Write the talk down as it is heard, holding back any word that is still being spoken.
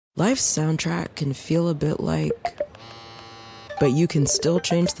Life's soundtrack can feel a bit like, but you can still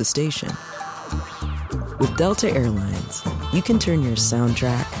change the station. With Delta Airlines, you can turn your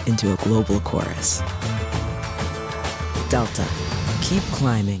soundtrack into a global chorus. Delta, keep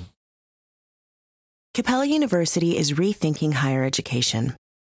climbing. Capella University is rethinking higher education.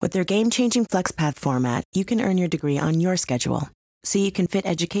 With their game-changing FlexPath format, you can earn your degree on your schedule, so you can fit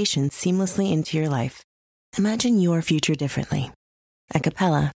education seamlessly into your life. Imagine your future differently at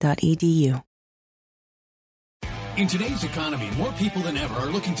capella.edu. In today's economy, more people than ever are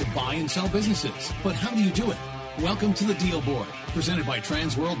looking to buy and sell businesses. But how do you do it? Welcome to the Deal Board, presented by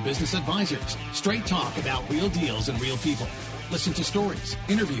Transworld Business Advisors. Straight talk about real deals and real people. Listen to stories,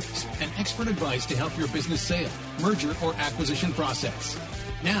 interviews, and expert advice to help your business sale, merger, or acquisition process.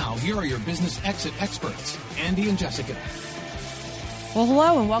 Now, here are your business exit experts, Andy and Jessica. Well,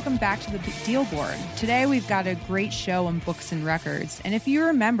 hello, and welcome back to the Deal Board. Today, we've got a great show on books and records. And if you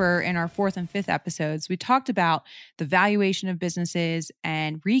remember in our 4th and 5th episodes, we talked about the valuation of businesses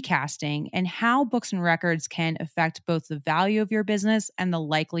and recasting and how books and records can affect both the value of your business and the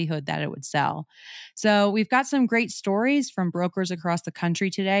likelihood that it would sell. So we've got some great stories from brokers across the country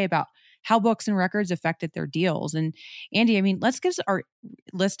today about how books and records affected their deals. And Andy, I mean, let's give our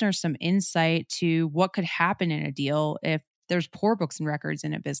listeners some insight to what could happen in a deal if there's poor books and records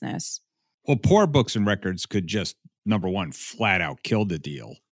in a business. Well, poor books and records could just, number one, flat out kill the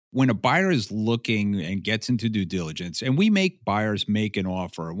deal. When a buyer is looking and gets into due diligence, and we make buyers make an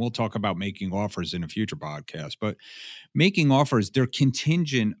offer, and we'll talk about making offers in a future podcast, but making offers, they're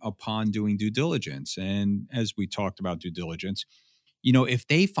contingent upon doing due diligence. And as we talked about due diligence, you know, if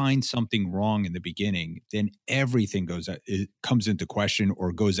they find something wrong in the beginning, then everything comes into question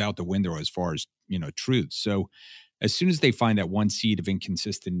or goes out the window as far as, you know, truth. So as soon as they find that one seed of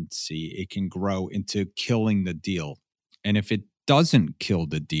inconsistency, it can grow into killing the deal. And if it doesn't kill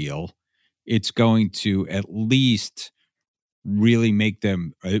the deal, it's going to at least really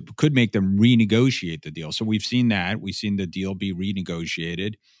it could make them renegotiate the deal. So we've seen that. We've seen the deal be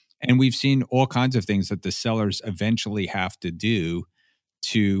renegotiated. And we've seen all kinds of things that the sellers eventually have to do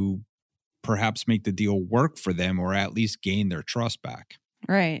to perhaps make the deal work for them or at least gain their trust back.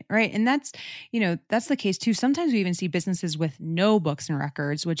 Right. And that's the case too. Sometimes we even see businesses with no books and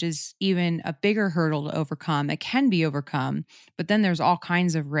records, which is even a bigger hurdle to overcome. It can be overcome, but then there's all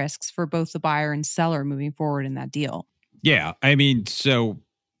kinds of risks for both the buyer and seller moving forward in that deal. Yeah. I mean, so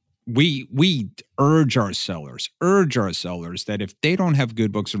we urge our sellers that if they don't have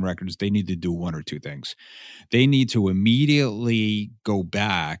good books and records, they need to do one or two things. They need to immediately go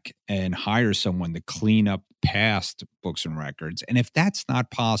back and hire someone to clean up past books and records. And if that's not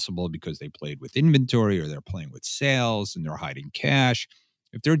possible because they played with inventory or they're playing with sales and they're hiding cash,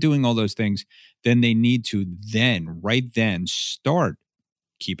 if they're doing all those things, then they need to right then start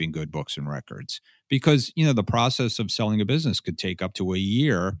keeping good books and records. Because, you know, the process of selling a business could take up to a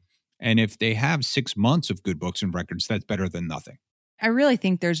year. And if they have 6 months of good books and records, that's better than nothing. I really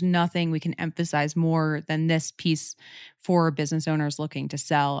think there's nothing we can emphasize more than this piece for business owners looking to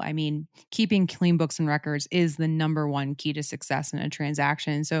sell. I mean, keeping clean books and records is the number one key to success in a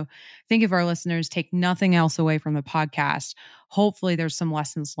transaction. So I think if our listeners take nothing else away from the podcast, hopefully there's some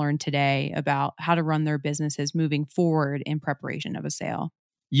lessons learned today about how to run their businesses moving forward in preparation of a sale.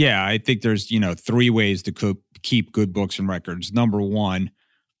 Yeah, I think there's, 3 ways to keep good books and records. Number one,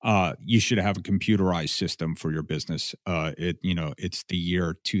 you should have a computerized system for your business. It's the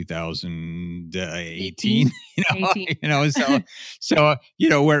year 2018.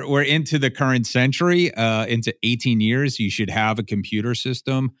 We're into the current century, into 18 years. You should have a computer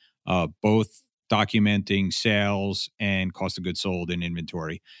system, both documenting sales and cost of goods sold and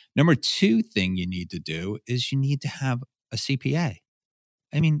inventory. Number 2 thing you need to do is you need to have a CPA.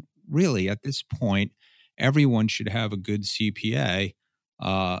 I mean, really, at this point, everyone should have a good CPA.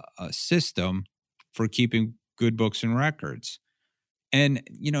 A system for keeping good books and records. And,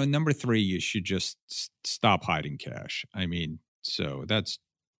 number 3, you should just stop hiding cash. I mean, so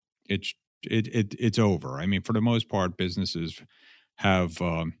it's over. I mean, for the most part, businesses have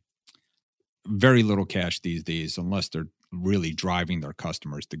very little cash these days, unless they're really driving their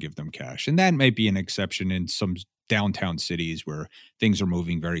customers to give them cash. And that may be an exception in some downtown cities where things are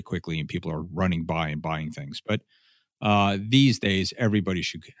moving very quickly and people are running by and buying things. But these days, everybody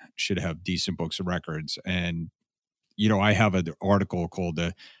should have decent books and records. And, I have an article called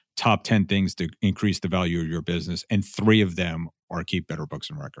the top 10 things to increase the value of your business. And 3 of them are keep better books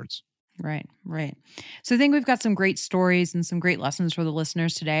and records. Right. So I think we've got some great stories and some great lessons for the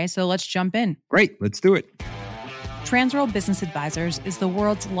listeners today. So let's jump in. Great. Let's do it. Transworld Business Advisors is the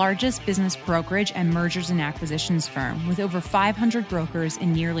world's largest business brokerage and mergers and acquisitions firm with over 500 brokers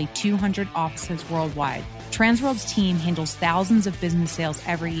in nearly 200 offices worldwide. Transworld's team handles thousands of business sales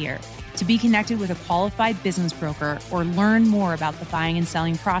every year. To be connected with a qualified business broker or learn more about the buying and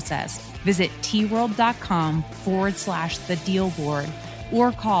selling process, visit tworld.com/the deal board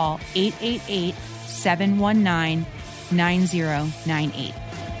or call 888-719-9098.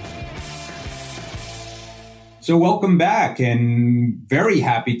 So welcome back, and very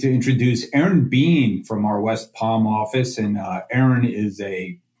happy to introduce Erin Bean from our West Palm office. And Erin is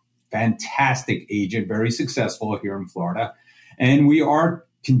a fantastic agent, very successful here in Florida. And we are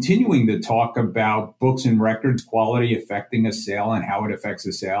continuing to talk about books and records quality affecting a sale and how it affects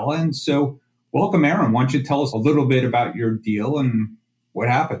a sale. And so welcome, Erin. Why don't you tell us a little bit about your deal and what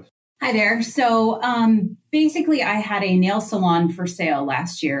happened? Hi there. So basically, I had a nail salon for sale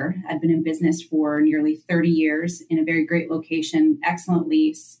last year. I'd been in business for nearly 30 years in a very great location, excellent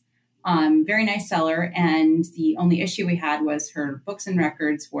lease, very nice seller. And the only issue we had was her books and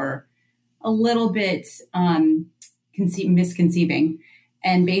records were a little bit misconceiving.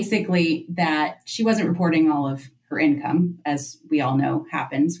 And basically that she wasn't reporting all of her income, as we all know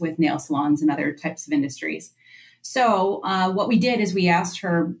happens with nail salons and other types of industries. So what we did is we asked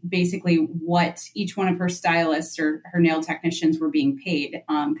her basically what each one of her stylists or her nail technicians were being paid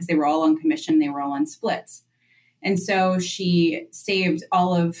because they were all on commission, they were all on splits. And so she saved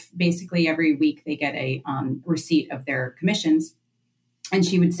all of, basically every week they get a receipt of their commissions. And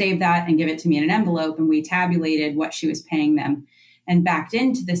she would save that and give it to me in an envelope. And we tabulated what she was paying them and backed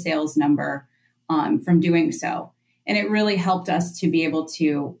into the sales number from doing so. And it really helped us to be able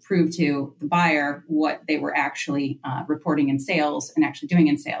to prove to the buyer what they were actually reporting in sales and actually doing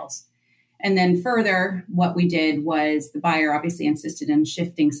in sales. And then further, what we did was the buyer obviously insisted in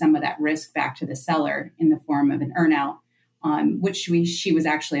shifting some of that risk back to the seller in the form of an earnout, which she was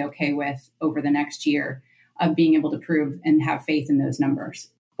actually okay with over the next year of being able to prove and have faith in those numbers.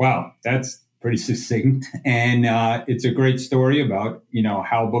 Wow, that's pretty succinct. And it's a great story about,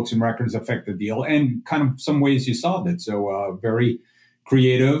 how books and records affect the deal and kind of some ways you solved it. So very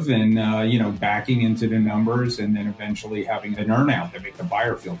creative and, backing into the numbers and then eventually having an earnout that make the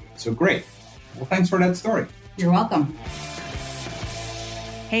buyer feel good. So great. Well, thanks for that story. You're welcome.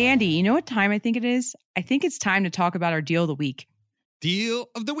 Hey, Andy, you know what time I think it is? I think it's time to talk about our deal of the week. Deal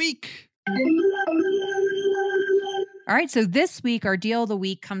of the week. All right, so this week, our deal of the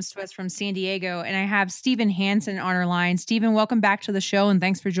week comes to us from San Diego, and I have Stephen Hansen on our line. Stephen, welcome back to the show, and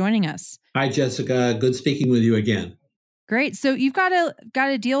thanks for joining us. Hi, Jessica. Good speaking with you again. Great. So you've got a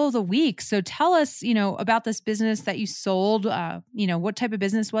deal of the week. So tell us, about this business that you sold. What type of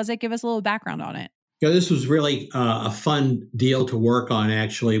business was it? Give us a little background on it. Yeah, this was really a fun deal to work on,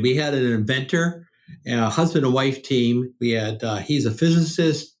 actually. We had an inventor, a husband and wife team. We had he's a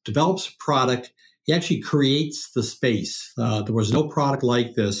physicist, develops a product. He actually creates the space. There was no product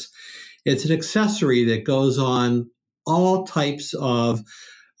like this. It's an accessory that goes on all types of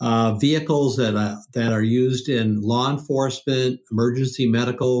vehicles that are used in law enforcement, emergency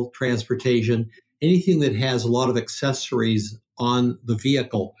medical transportation, anything that has a lot of accessories on the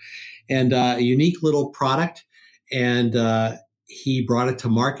vehicle. And a unique little product. And he brought it to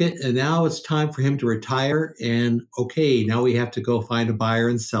market. And now it's time for him to retire. And okay, now we have to go find a buyer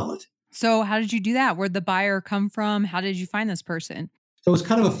and sell it. So how did you do that? Where'd the buyer come from? How did you find this person? So it was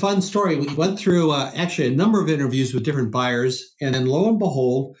kind of a fun story. We went through actually a number of interviews with different buyers. And then lo and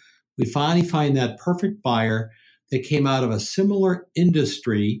behold, we finally find that perfect buyer that came out of a similar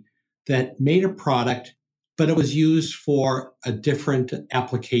industry that made a product, but it was used for a different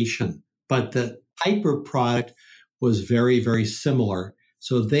application. But the type of product was very, very similar.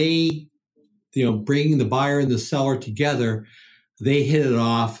 So they, bringing the buyer and the seller together, they hit it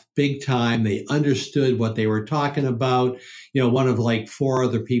off big time. They understood what they were talking about. One of like 4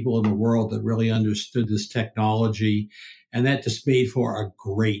 other people in the world that really understood this technology. And that just made for a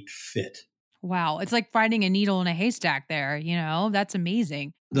great fit. Wow. It's like finding a needle in a haystack there. That's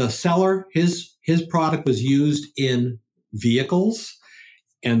amazing. The seller, his product was used in vehicles.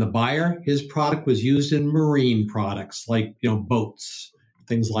 And the buyer, his product was used in marine products like, boats,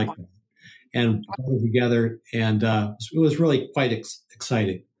 things like that. And put together, and it was really quite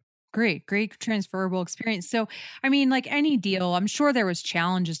exciting. Great transferable experience. So, like any deal, I'm sure there was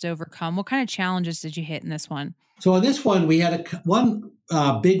challenges to overcome. What kind of challenges did you hit in this one? So on this one, we had one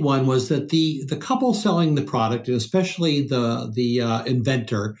big one was that the couple selling the product, and especially the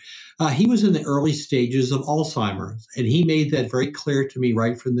inventor, he was in the early stages of Alzheimer's, and he made that very clear to me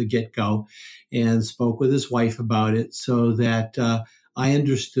right from the get-go, and spoke with his wife about it, so that I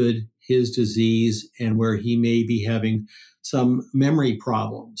understood his disease and where he may be having some memory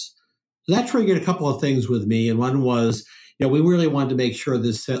problems. So that triggered a couple of things with me. And one was, we really wanted to make sure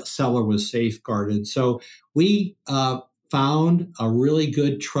this seller was safeguarded. So we found a really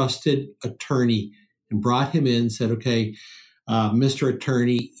good, trusted attorney and brought him in and said, okay, Mr.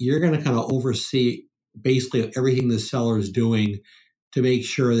 Attorney, you're going to kind of oversee basically everything the seller is doing to make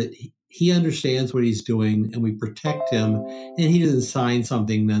sure that he understands what he's doing and we protect him and he doesn't sign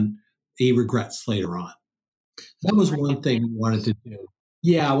something then he regrets later on. That was one thing we wanted to do.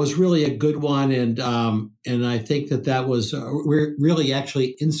 Yeah, it was really a good one. And I think that was really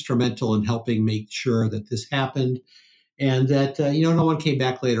actually instrumental in helping make sure that this happened and that, no one came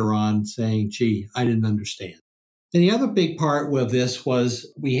back later on saying, gee, I didn't understand. And the other big part with this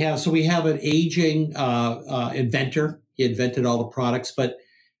was we have an aging inventor. He invented all the products, but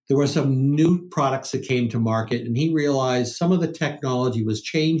there were some new products that came to market, and he realized some of the technology was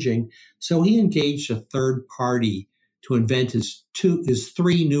changing. So he engaged a third party to invent his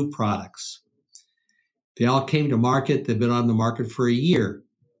 3 new products. They all came to market. They've been on the market for a year.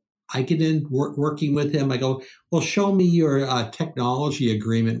 I get in working with him. I go, well, show me your technology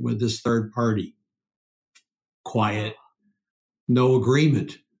agreement with this third party. Quiet. No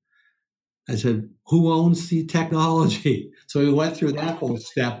agreement. I said, who owns the technology? So we went through that whole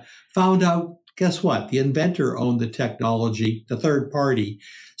step, found out, guess what? The inventor owned the technology, the third party.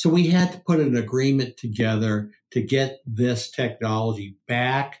 So we had to put an agreement together to get this technology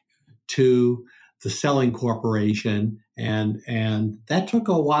back to the selling corporation. And that took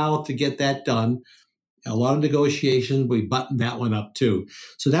a while to get that done. A lot of negotiations. We buttoned that one up too.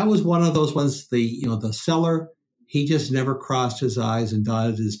 So that was one of those ones, the seller, he just never crossed his I's and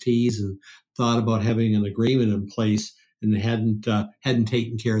dotted his T's and thought about having an agreement in place and hadn't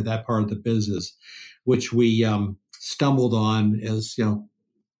taken care of that part of the business, which we stumbled on as,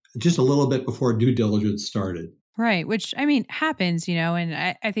 just a little bit before due diligence started. Right. Which, happens, and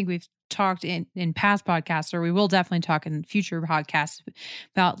I think we've talked in past podcasts, or we will definitely talk in future podcasts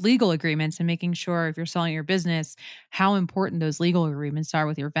about legal agreements and making sure if you're selling your business, how important those legal agreements are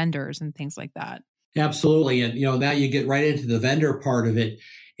with your vendors and things like that. Absolutely. And, now you get right into the vendor part of it.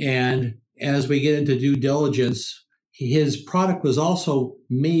 And as we get into due diligence, his product was also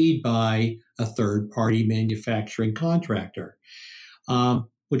made by a third-party manufacturing contractor,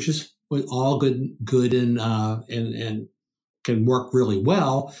 which is all good and can work really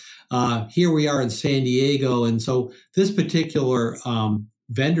well. Here we are in San Diego, and so this particular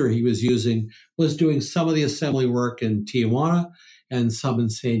vendor he was using was doing some of the assembly work in Tijuana and some in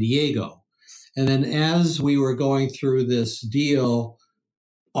San Diego. And then as we were going through this deal,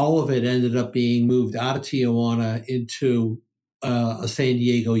 all of it ended up being moved out of Tijuana into a San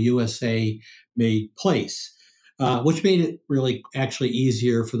Diego, USA made place, which made it really actually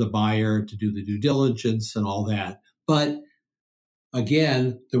easier for the buyer to do the due diligence and all that. But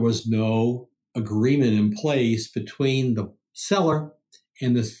again, there was no agreement in place between the seller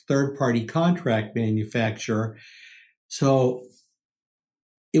and this third-party contract manufacturer. So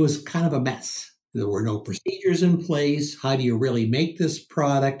it was kind of a mess. There were no procedures in place. How do you really make this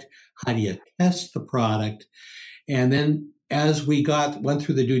product? How do you test the product? And then as we went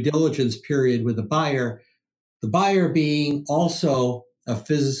through the due diligence period with the buyer being also a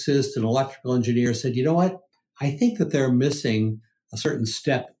physicist and electrical engineer said, you know what? I think that they're missing a certain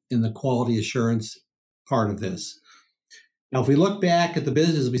step in the quality assurance part of this. Now, if we look back at the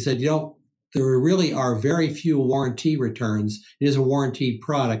business, we said, there really are very few warranty returns. It is a warranted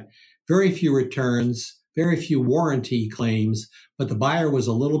product. Very few returns, very few warranty claims, but the buyer was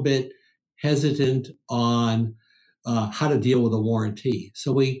a little bit hesitant on how to deal with a warranty.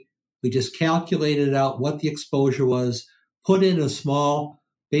 So we just calculated out what the exposure was, put in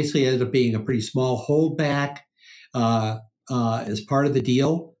basically ended up being a pretty small holdback as part of the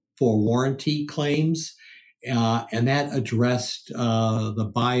deal for warranty claims. And that addressed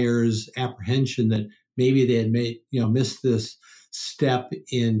the buyer's apprehension that maybe they had missed this step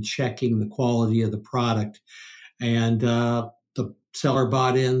in checking the quality of the product. And the seller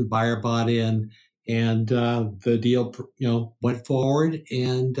bought in, buyer bought in, and the deal went forward,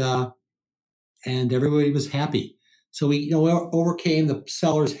 and everybody was happy. So we overcame the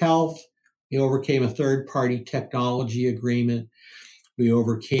seller's health. We overcame a third-party technology agreement. We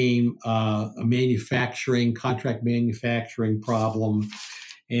overcame a contract manufacturing problem.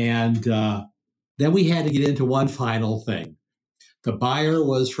 And then we had to get into one final thing. The buyer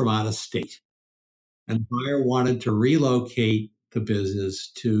was from out of state, and the buyer wanted to relocate the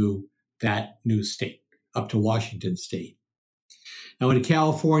business to that new state, up to Washington State. Now in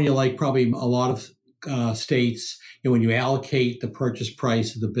California, like probably a lot of states, when you allocate the purchase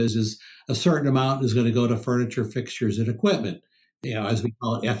price of the business, a certain amount is going to go to furniture, fixtures, and equipment, as we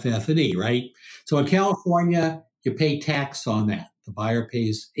call it, FF&E, right? So in California, you pay tax on that. The buyer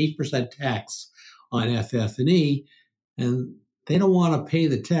pays 8% tax on FF&E, and they don't want to pay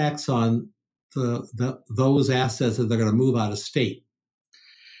the tax on those assets that they're going to move out of state.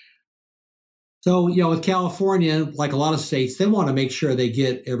 So, with California, like a lot of states, they want to make sure they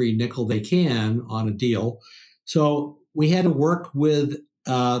get every nickel they can on a deal. So we had to work with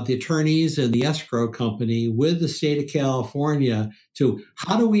the attorneys and the escrow company with the state of California to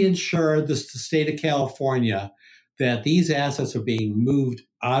how do we ensure the state of California that these assets are being moved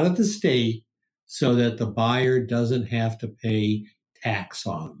out of the state so that the buyer doesn't have to pay tax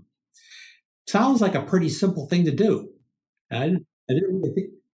on them. Sounds like a pretty simple thing to do. I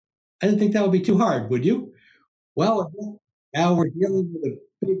didn't think that would be too hard, would you? Well, now we're dealing with a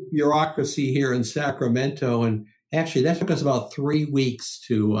big bureaucracy here in Sacramento, and actually that took us about 3 weeks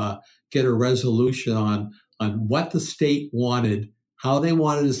to get a resolution on what the state wanted, how they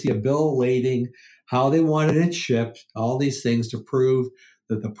wanted to see a bill of lading, how they wanted it shipped, all these things to prove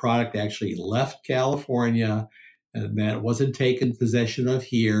that the product actually left California and that it wasn't taken possession of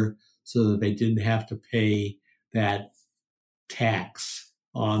here so that they didn't have to pay that tax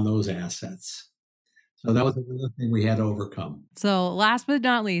on those assets. So that was another thing we had to overcome. So last but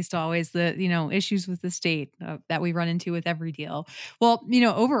not least, always the, issues with the state that we run into with every deal. Well,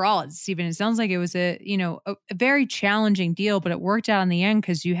 overall, Stephen, it sounds like it was a very challenging deal, but it worked out in the end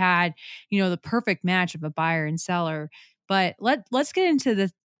because you had, the perfect match of a buyer and seller. But let's get into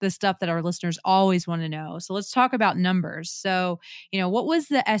the stuff that our listeners always want to know. So let's talk about numbers. So, what was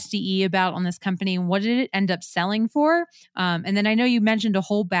the SDE about on this company and what did it end up selling for? And then I know you mentioned a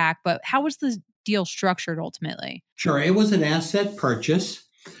holdback, but how was the deal structured ultimately? Sure. It was an asset purchase.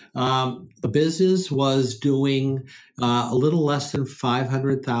 The business was doing a little less than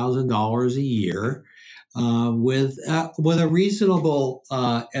 $500,000 a year. With a reasonable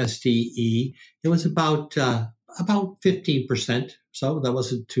SDE, it was about 15%. So that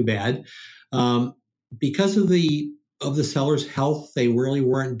wasn't too bad. Because of the seller's health, they really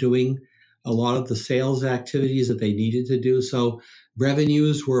weren't doing a lot of the sales activities that they needed to do. So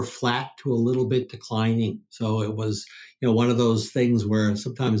revenues were flat to a little bit declining. So it was, one of those things where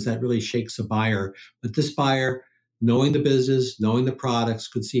sometimes that really shakes a buyer. But this buyer, knowing the business, knowing the products,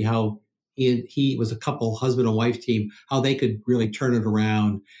 could see how he was a couple, husband and wife team, how they could really turn it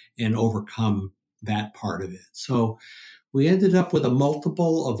around and overcome that part of it. So we ended up with a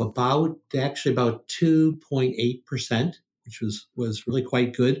multiple of about 2.8%, which was really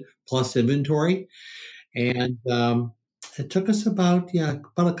quite good, plus inventory. And it took us about a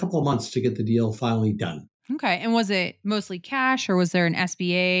couple of months to get the deal finally done. Okay. And was it mostly cash or was there an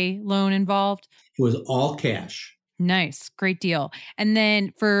SBA loan involved? It was all cash. Nice. Great deal. And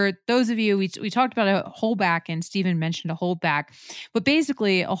then for those of you, we talked about a holdback and Stephen mentioned a holdback, but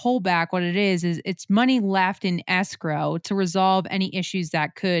basically a holdback, what it is it's money left in escrow to resolve any issues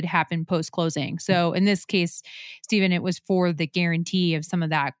that could happen post-closing. So in this case, Stephen, it was for the guarantee of some of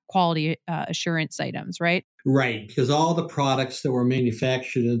that quality assurance items, right? Right. Because all the products that were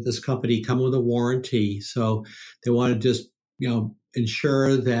manufactured at this company come with a warranty. So they want to just,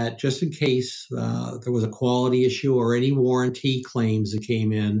 ensure that just in case there was a quality issue or any warranty claims that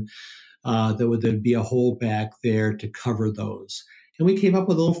came in, there'd be a holdback there to cover those. And we came up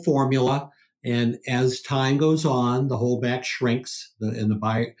with a little formula. And as time goes on, the holdback shrinks, and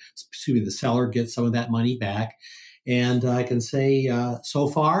the seller gets some of that money back. And I can say so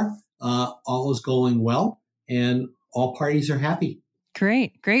far, all is going well, and all parties are happy.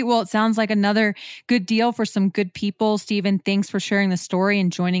 Great. Well, it sounds like another good deal for some good people. Stephen, thanks for sharing the story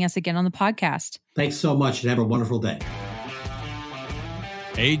and joining us again on the podcast. Thanks so much and have a wonderful day.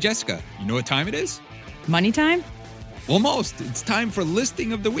 Hey, Jessica, you know what time it is? Money time? Almost. It's time for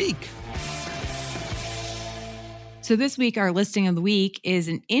Listing of the Week. So this week, our listing of the week is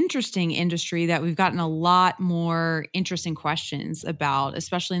an interesting industry that we've gotten a lot more interesting questions about,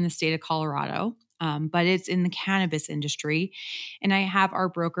 especially in the state of Colorado. But it's in the cannabis industry. And I have our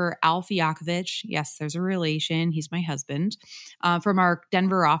broker, Al Fiakovich. Yes, there's a relation. He's my husband. From our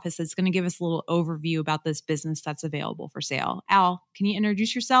Denver office, that's going to give us a little overview about this business that's available for sale. Al, can you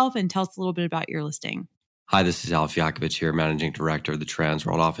introduce yourself and tell us a little bit about your listing? Hi, this is Al Fiakovich here, Managing Director of the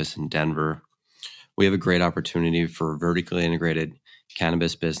Transworld office in Denver. We have a great opportunity for a vertically integrated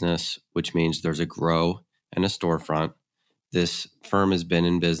cannabis business, which means there's a grow and a storefront. This firm has been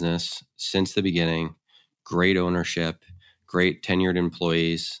in business since the beginning, great ownership, great tenured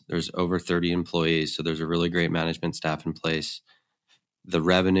employees. There's over 30 employees, so there's a really great management staff in place. The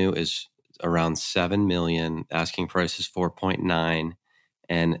revenue is around 7 million. Asking price is 4.9,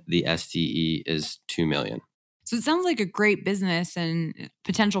 and the SDE is 2 million. So it sounds like a great business and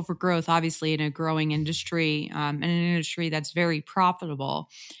potential for growth, obviously, in a growing industry, and an industry that's very profitable.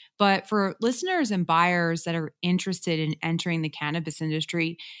 But for listeners and buyers that are interested in entering the cannabis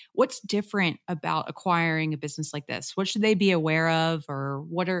industry, what's different about acquiring a business like this? What should they be aware of, or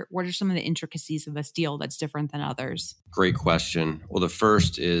what are some of the intricacies of this deal that's different than others? Great question. Well, the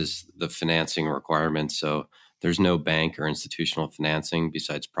first is the financing requirements. So there's no bank or institutional financing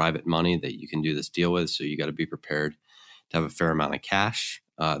besides private money that you can do this deal with. So you got to be prepared to have a fair amount of cash.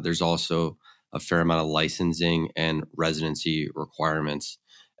 There's also a fair amount of licensing and residency requirements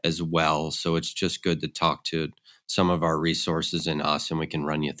as well. So it's just good to talk to some of our resources and us, and we can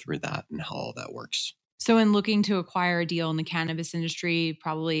run you through that and how all that works. So in looking to acquire a deal in the cannabis industry,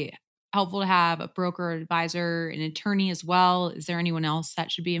 probably helpful to have a broker, advisor, an attorney as well. Is there anyone else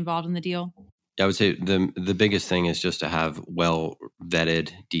that should be involved in the deal? I would say the biggest thing is just to have well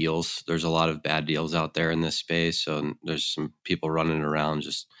vetted deals. There's a lot of bad deals out there in this space. So there's some people running around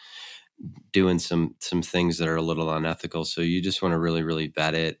just doing some things that are a little unethical. So you just want to really, really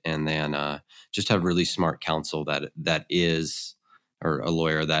vet it, and then just have really smart counsel that is, or a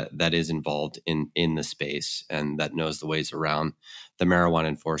lawyer that is involved in the space and that knows the ways around. The Marijuana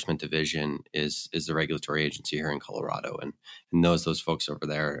Enforcement Division is the regulatory agency here in Colorado, and knows those folks over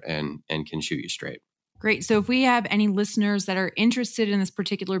there and can shoot you straight. Great. So if we have any listeners that are interested in this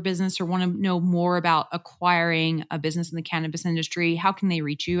particular business or want to know more about acquiring a business in the cannabis industry, how can they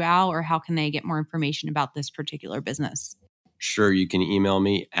reach you, Al, or how can they get more information about this particular business? Sure. You can email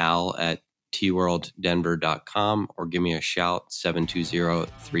me, al@tworlddenver.com, or give me a shout,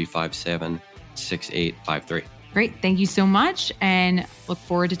 720-357-6853. Great. Thank you so much, and look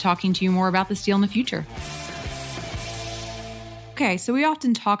forward to talking to you more about this deal in the future. Okay, so we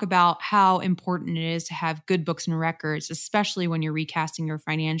often talk about how important it is to have good books and records, especially when you're recasting your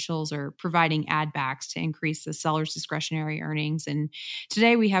financials or providing add backs to increase the seller's discretionary earnings. And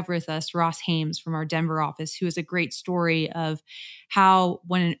today we have with us Ross Hames from our Denver office, who has a great story of how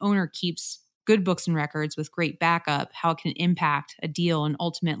when an owner keeps good books and records with great backup, how it can impact a deal and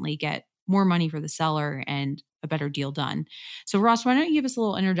ultimately get more money for the seller and a better deal done. So Ross, why don't you give us a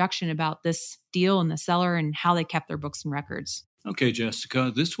little introduction about this deal and the seller and how they kept their books and records? Okay,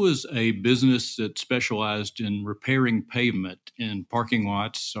 Jessica, this was a business that specialized in repairing pavement in parking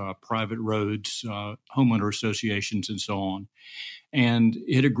lots, private roads, homeowner associations, and so on. And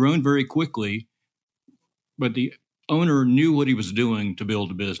it had grown very quickly, but the owner knew what he was doing to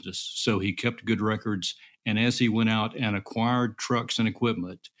build a business. So he kept good records. And as he went out and acquired trucks and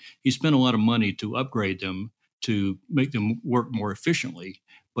equipment, he spent a lot of money to upgrade them to make them work more efficiently,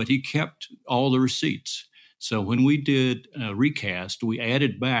 but he kept all the receipts. So when we did a recast, we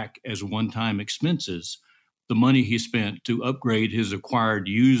added back as one-time expenses the money he spent to upgrade his acquired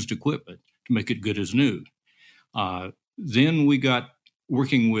used equipment to make it good as new. Then we got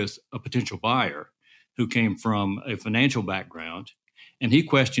working with a potential buyer who came from a financial background, and he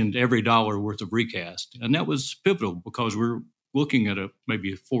questioned every dollar worth of recast. And that was pivotal because we're looking at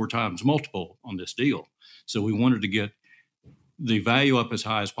maybe 4 times multiple on this deal. So we wanted to get the value up as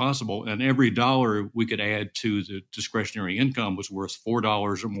high as possible, and every dollar we could add to the discretionary income was worth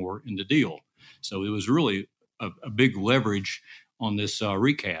 $4 or more in the deal. So it was really a big leverage on this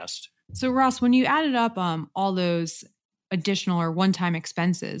recast. So Ross, when you added up all those additional or one-time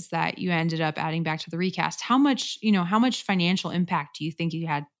expenses that you ended up adding back to the recast, how much financial impact do you think you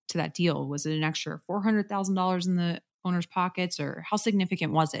had to that deal? Was it an extra $400,000 in the owner's pockets, or how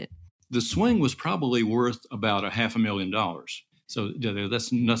significant was it? The swing was probably worth about $500,000. So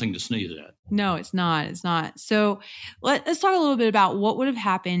that's nothing to sneeze at. No, it's not. It's not. So let's talk a little bit about what would have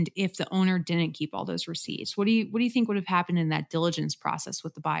happened if the owner didn't keep all those receipts. What do you think would have happened in that diligence process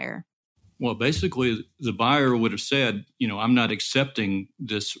with the buyer? Well, basically, the buyer would have said, I'm not accepting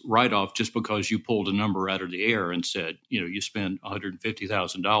this write-off just because you pulled a number out of the air and said, you spend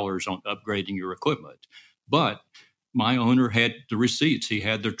 $150,000 on upgrading your equipment. But my owner had the receipts. He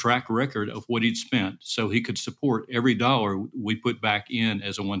had the track record of what he'd spent, so he could support every dollar we put back in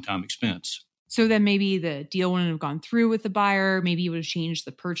as a one-time expense. So then maybe the deal wouldn't have gone through with the buyer. Maybe you would have changed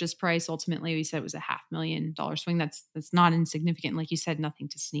the purchase price. Ultimately, we said it was a $500,000 swing. That's not insignificant. Like you said, nothing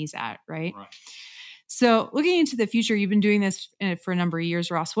to sneeze at, right? Right. So looking into the future, you've been doing this for a number of years,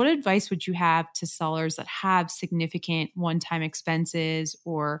 Ross. What advice would you have to sellers that have significant one-time expenses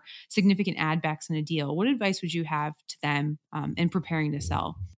or significant add backs in a deal? What advice would you have to them in preparing to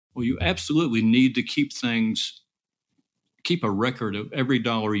sell? Well, you absolutely need to keep a record of every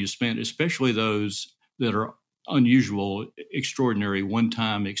dollar you spent, especially those that are unusual, extraordinary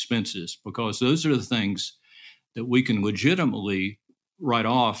one-time expenses, because those are the things that we can legitimately write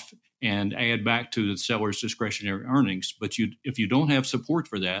off and add back to the seller's discretionary earnings. But if you don't have support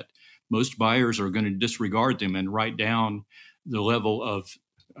for that, most buyers are going to disregard them and write down the level of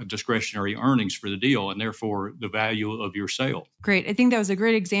discretionary earnings for the deal, and therefore the value of your sale. Great. I think that was a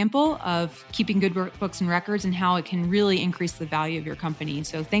great example of keeping good books and records and how it can really increase the value of your company.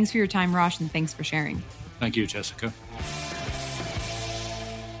 So thanks for your time, Rosh, and thanks for sharing. Thank you, Jessica.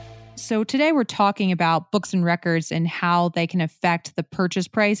 So today we're talking about books and records and how they can affect the purchase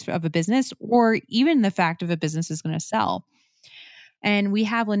price of a business or even the fact if a business is going to sell. And we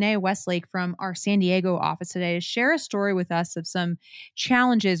have Linnea Westlake from our San Diego office today to share a story with us of some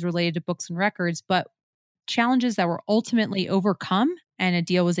challenges related to books and records, but challenges that were ultimately overcome and a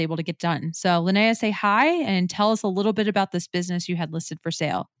deal was able to get done. So Linnea, say hi and tell us a little bit about this business you had listed for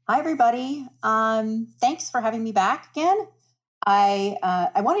sale. Hi, everybody. Thanks for having me back again. I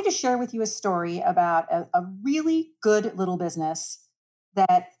wanted to share with you a story about a really good little business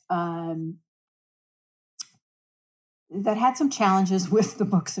that had some challenges with the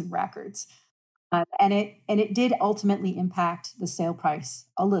books and records, and it did ultimately impact the sale price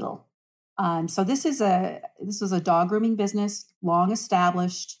a little. So this was a dog grooming business, long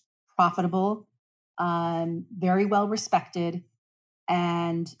established, profitable, very well respected,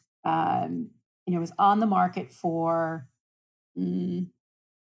 and it was on the market for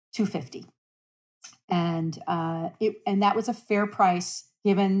 $250, and that was a fair price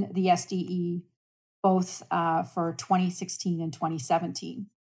given the SDE, both for 2016 and 2017.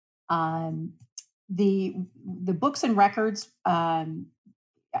 The books and records, I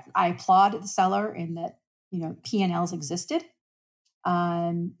applaud the seller in that P&Ls existed,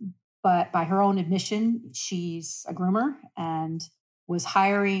 but by her own admission, she's a groomer and was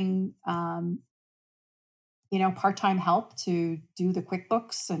hiring part-time help to do the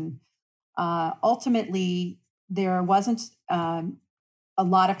QuickBooks, and ultimately there wasn't a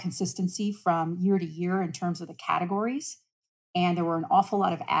lot of consistency from year to year in terms of the categories. And there were an awful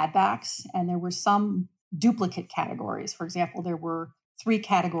lot of add backs, and there were some duplicate categories. For example, there were 3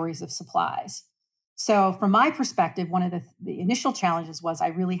 categories of supplies. So from my perspective, one of the initial challenges was I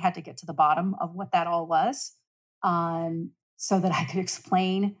really had to get to the bottom of what that all was, so that I could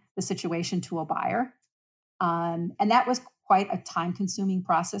explain the situation to a buyer. And that was quite a time-consuming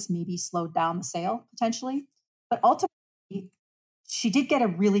process, maybe slowed down the sale potentially. But ultimately, she did get a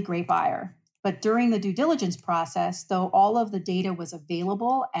really great buyer. But during the due diligence process, though all of the data was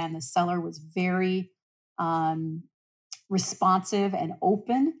available and the seller was very responsive and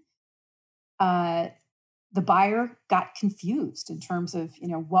open, the buyer got confused in terms of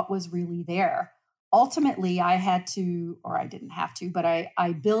what was really there. Ultimately, I had to, or I didn't have to, but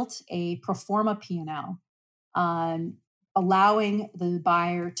I built a pro forma P&L, allowing the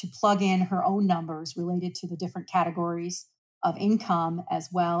buyer to plug in her own numbers related to the different categories of income, as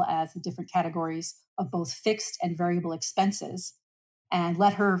well as the different categories of both fixed and variable expenses, and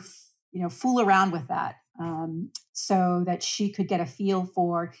let her, fool around with that, so that she could get a feel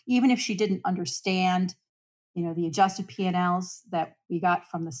for, even if she didn't understand, the adjusted P&Ls that we got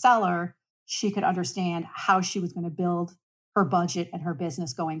from the seller, she could understand how she was going to build her budget and her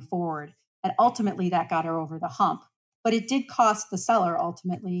business going forward. And ultimately that got her over the hump, but it did cost the seller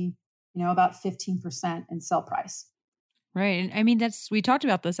ultimately, about 15% in sell price. Right. And I mean, we talked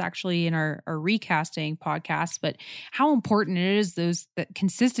about this actually in our recasting podcast, but how important it is that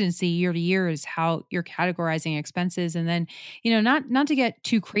consistency year to year is how you're categorizing expenses. And then, not to get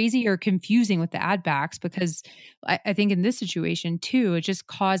too crazy or confusing with the add backs, because I think in this situation too, it just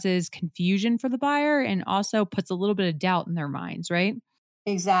causes confusion for the buyer and also puts a little bit of doubt in their minds, right?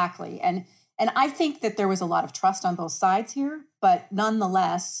 Exactly. And I think that there was a lot of trust on both sides here, but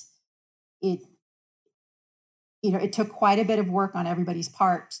nonetheless, it took quite a bit of work on everybody's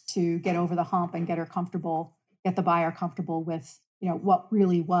part to get over the hump and get the buyer comfortable with, what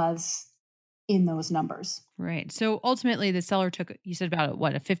really was in those numbers. Right. So ultimately the seller took, you said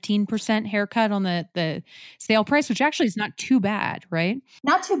about a 15% haircut on the sale price, which actually is not too bad, right?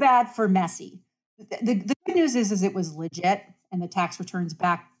 Not too bad for messy. The good news is it was legit and the tax returns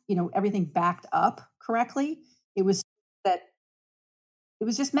back, everything backed up correctly. It was that it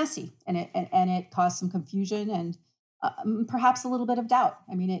was just messy, and it caused some confusion and perhaps a little bit of doubt.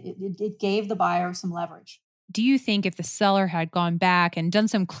 I mean, it gave the buyer some leverage. Do you think if the seller had gone back and done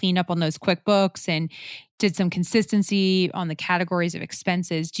some cleanup on those QuickBooks and did some consistency on the categories of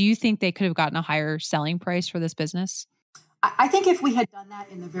expenses, do you think they could have gotten a higher selling price for this business? I think if we had done that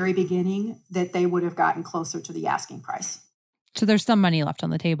in the very beginning, that they would have gotten closer to the asking price. So there's some money left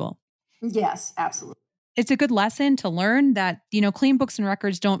on the table. Yes, absolutely. it's a good lesson to learn that, clean books and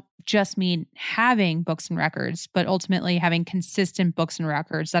records don't just mean having books and records, but ultimately having consistent books and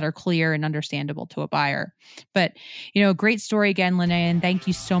records that are clear and understandable to a buyer. But, great story again, Lene, and thank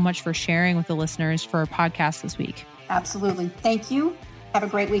you so much for sharing with the listeners for our podcast this week. Absolutely. Thank you. Have a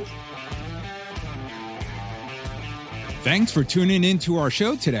great week. Thanks for tuning into our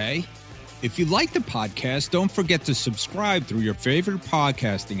show today. If you like the podcast, don't forget to subscribe through your favorite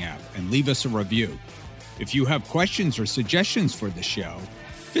podcasting app and leave us a review. If you have questions or suggestions for the show,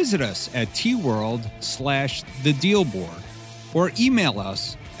 visit us at tworld/thedealboard or email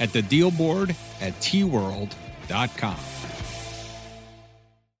us at thedealboard@tworld.com.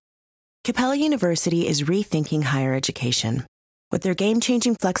 Capella University is rethinking higher education. With their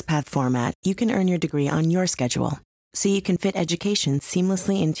game-changing FlexPath format, you can earn your degree on your schedule, so you can fit education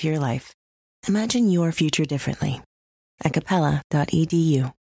seamlessly into your life. Imagine your future differently at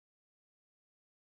capella.edu.